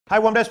Hi,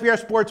 welcome to SBR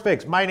Sports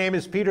Fix. My name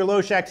is Peter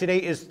Loshak. Today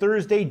is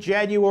Thursday,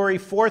 January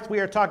 4th. We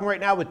are talking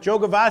right now with Joe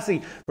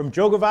Gavazzi from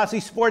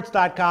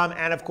JoeGavazziSports.com.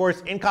 And of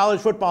course, in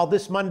college football,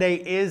 this Monday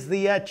is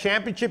the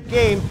championship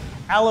game,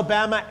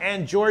 Alabama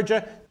and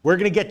Georgia. We're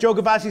going to get Joe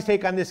Gavazzi's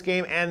take on this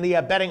game and the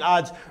betting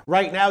odds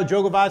right now.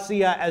 Joe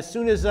Gavazzi, as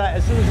soon as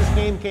this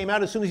game came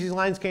out, as soon as these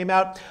lines came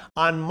out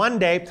on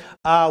Monday,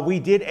 we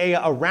did a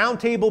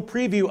roundtable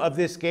preview of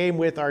this game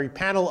with our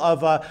panel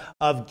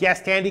of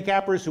guest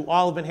handicappers who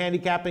all have been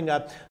handicapping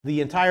the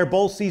entire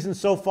bowl season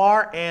so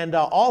far. And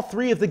all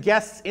three of the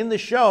guests in the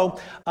show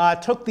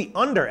took the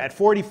under at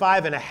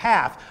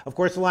 45.5. Of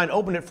course, the line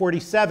opened at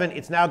 47.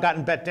 It's now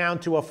gotten bet down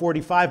to a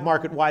 45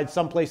 market-wide.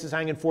 Some places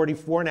hanging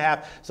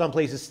 44.5. Some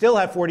places still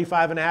have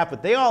 45.5,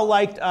 but they all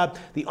liked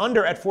the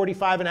under at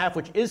 45.5,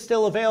 which is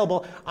still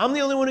available. I'm the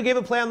only one who gave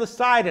a play on the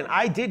side, and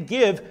I did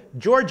give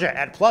Georgia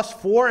at plus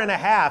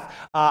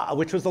 4.5,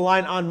 which was the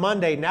line on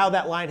Monday. Now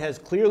that line has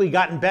clearly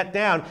gotten bet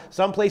down.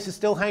 Some places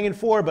still hanging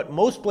 4, but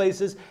most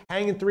places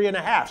hanging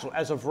 3.5. So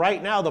as of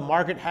right now, the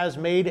market has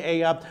made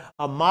a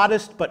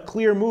modest but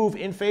clear move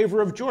in favor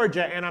of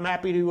Georgia, and I'm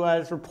happy to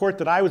report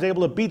that I was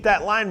able to beat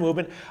that line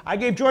movement. I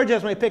gave Georgia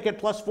as my pick at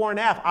plus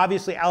 4.5.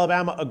 Obviously,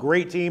 Alabama, a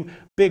great team.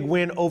 Big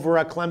win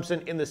over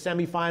Clemson in the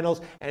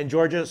semifinals, and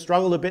Georgia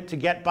struggled a bit to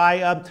get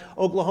by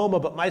Oklahoma,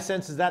 but my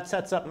sense is that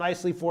sets up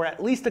nicely for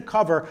at least a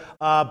cover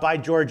by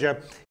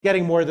Georgia,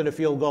 getting more than a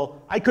field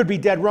goal. I could be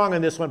dead wrong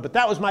on this one, but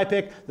that was my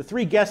pick. The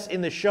three guests in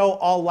the show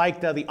all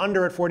liked the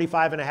under at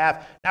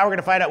 45.5. Now we're going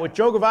to find out what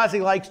Joe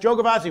Gavazzi likes. Joe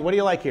Gavazzi, what do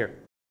you like here?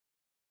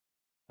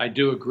 I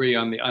do agree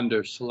on the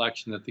under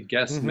selection that the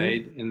guests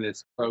made in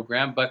this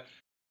program, but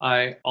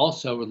I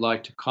also would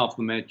like to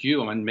compliment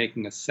you on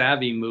making a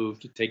savvy move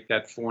to take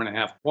that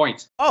 4.5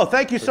 points. Oh,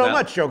 thank you so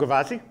much, Joe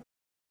Gavazzi.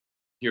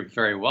 You're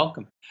very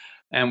welcome.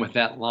 And with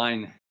that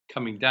line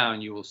coming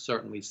down, you will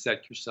certainly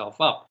set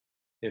yourself up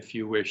if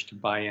you wish to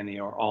buy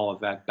any or all of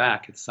that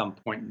back at some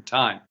point in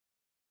time.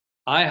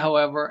 I,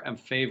 however, am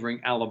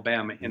favoring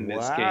Alabama in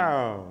this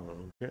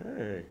game.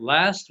 Okay.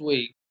 Last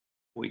week,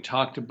 we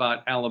talked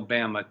about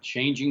Alabama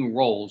changing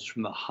roles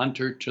from the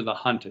hunter to the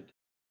hunted.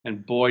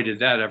 And boy, did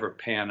that ever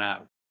pan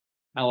out.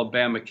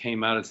 Alabama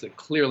came out as a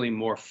clearly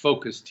more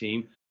focused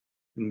team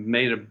and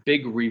made a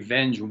big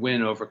revenge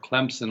win over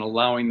Clemson,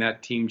 allowing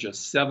that team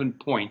just 7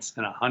 points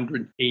and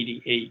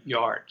 188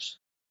 yards.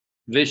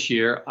 This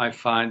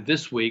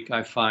week,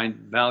 I find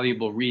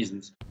valuable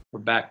reasons for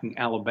backing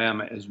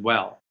Alabama as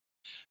well.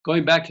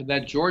 Going back to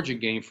that Georgia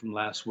game from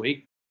last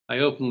week, I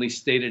openly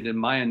stated in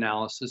my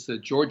analysis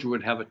that Georgia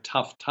would have a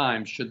tough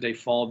time should they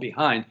fall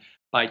behind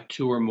by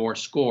 2 or more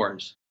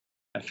scores.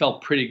 I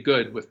felt pretty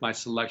good with my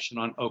selection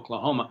on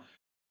Oklahoma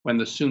when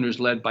the Sooners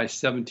led by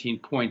 17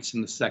 points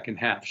in the second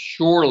half.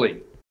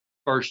 Surely,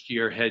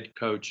 first-year head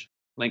coach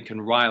Lincoln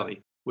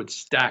Riley would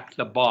stack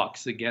the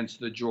box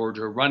against the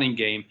Georgia running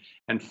game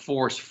and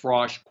force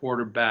Frosh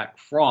quarterback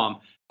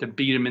Fromm to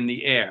beat him in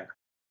the air.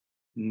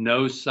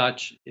 No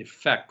such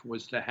effect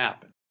was to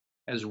happen,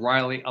 as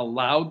Riley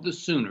allowed the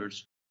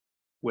Sooners,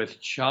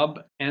 with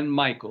Chubb and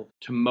Michael,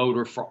 to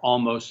motor for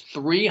almost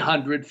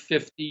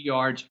 350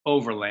 yards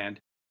overland,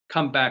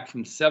 come back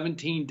from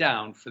 17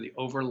 down for the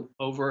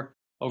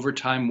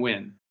overtime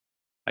win.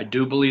 I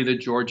do believe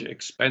that Georgia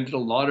expended a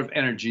lot of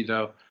energy,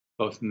 though,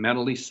 both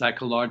mentally,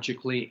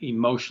 psychologically,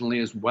 emotionally,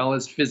 as well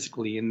as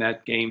physically in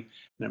that game,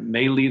 and it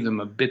may leave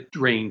them a bit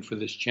drained for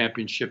this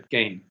championship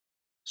game.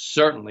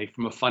 Certainly,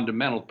 from a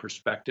fundamental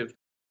perspective,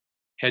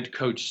 head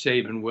coach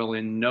Saban will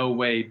in no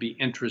way be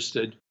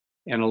interested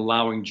in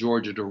allowing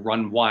Georgia to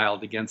run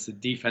wild against a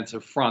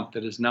defensive front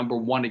that is number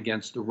 1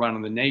 against the run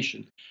of the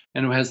nation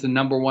and who has the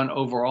number 1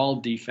 overall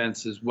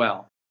defense as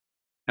well.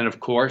 And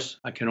of course,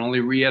 I can only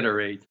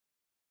reiterate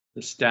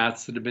the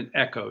stats that have been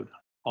echoed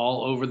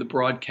all over the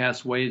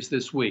broadcast waves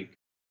this week,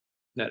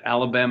 that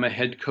Alabama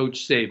head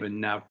coach Saban,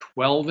 now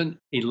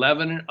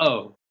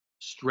 11-0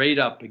 straight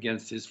up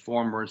against his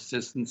former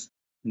assistants,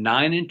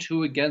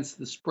 9-2 against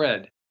the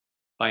spread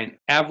by an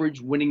average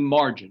winning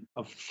margin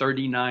of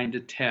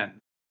 39-10.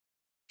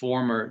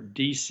 Former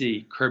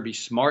DC Kirby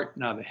Smart,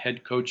 now the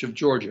head coach of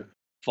Georgia,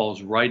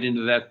 falls right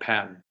into that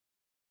pattern.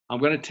 I'm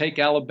going to take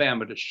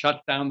Alabama to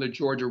shut down the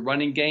Georgia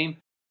running game,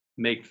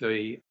 make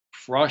the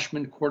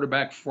freshman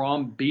quarterback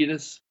Fromm beat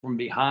us from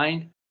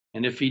behind,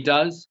 and if he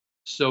does,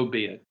 so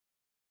be it.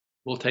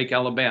 We'll take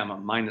Alabama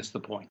minus the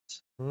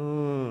points.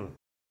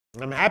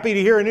 I'm happy to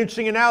hear an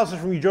interesting analysis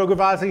from you, Joe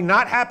Gavazzi.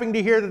 Not happy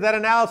to hear that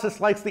analysis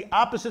likes the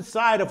opposite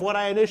side of what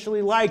I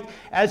initially liked.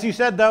 As you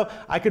said, though,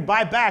 I could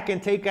buy back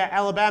and take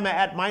Alabama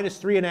at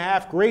minus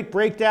 3.5. Great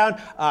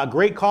breakdown.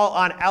 Great call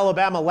on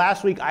Alabama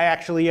last week. I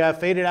actually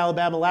faded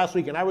Alabama last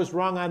week, and I was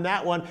wrong on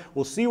that one.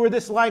 We'll see where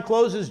this line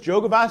closes. Joe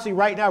Gavazzi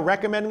right now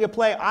recommending a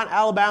play on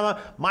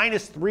Alabama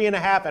minus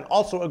 3.5, and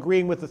also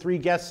agreeing with the three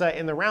guests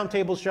in the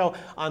roundtable show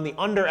on the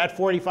under at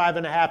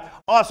 45.5.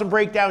 Awesome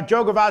breakdown.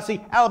 Joe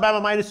Gavazzi,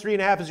 Alabama minus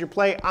 3.5 is your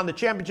play on the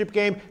championship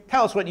game.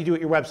 Tell us what you do at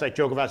your website,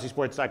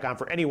 JoeGavazziSports.com,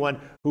 for anyone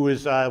who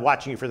is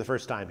watching you for the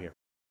first time here.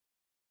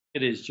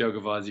 It is Joe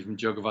Gavazzi from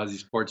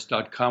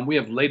JoeGavazziSports.com. We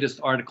have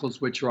latest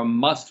articles which are a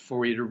must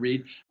for you to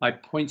read. My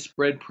point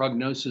spread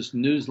prognosis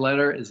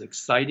newsletter is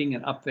exciting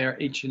and up there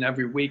each and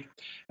every week,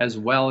 as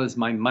well as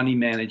my money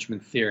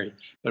management theory.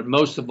 But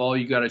most of all,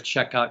 you got to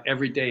check out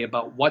every day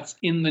about what's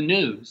in the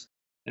news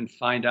and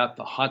find out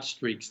the hot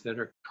streaks that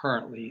are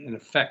currently in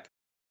effect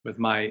with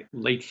my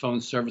late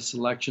phone service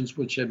selections,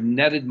 which have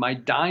netted my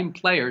dime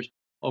players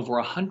over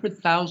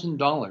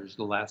 $100,000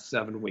 the last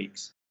 7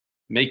 weeks.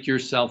 Make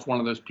yourself one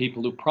of those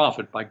people who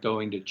profit by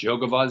going to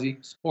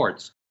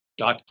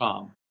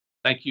JoeGavazziSports.com.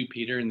 Thank you,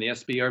 Peter, and the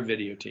SBR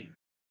video team.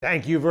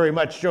 Thank you very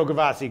much, Joe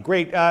Gavazzi.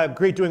 Great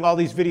doing all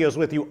these videos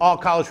with you all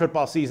college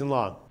football season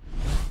long.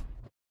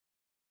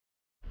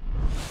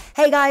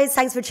 Hey guys,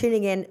 thanks for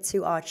tuning in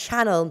to our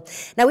channel.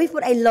 Now, we've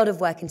put a lot of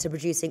work into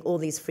producing all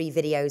these free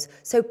videos,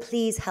 so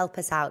please help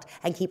us out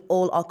and keep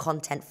all our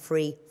content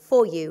free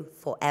for you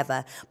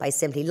forever by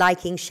simply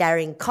liking,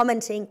 sharing,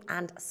 commenting,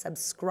 and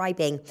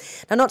subscribing.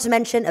 Now, not to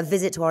mention, a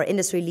visit to our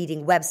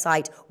industry-leading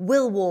website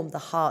will warm the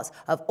hearts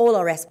of all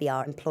our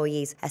SBR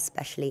employees,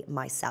 especially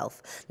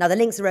myself. Now, the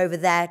links are over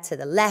there to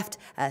the left,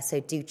 so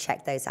do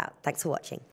check those out. Thanks for watching.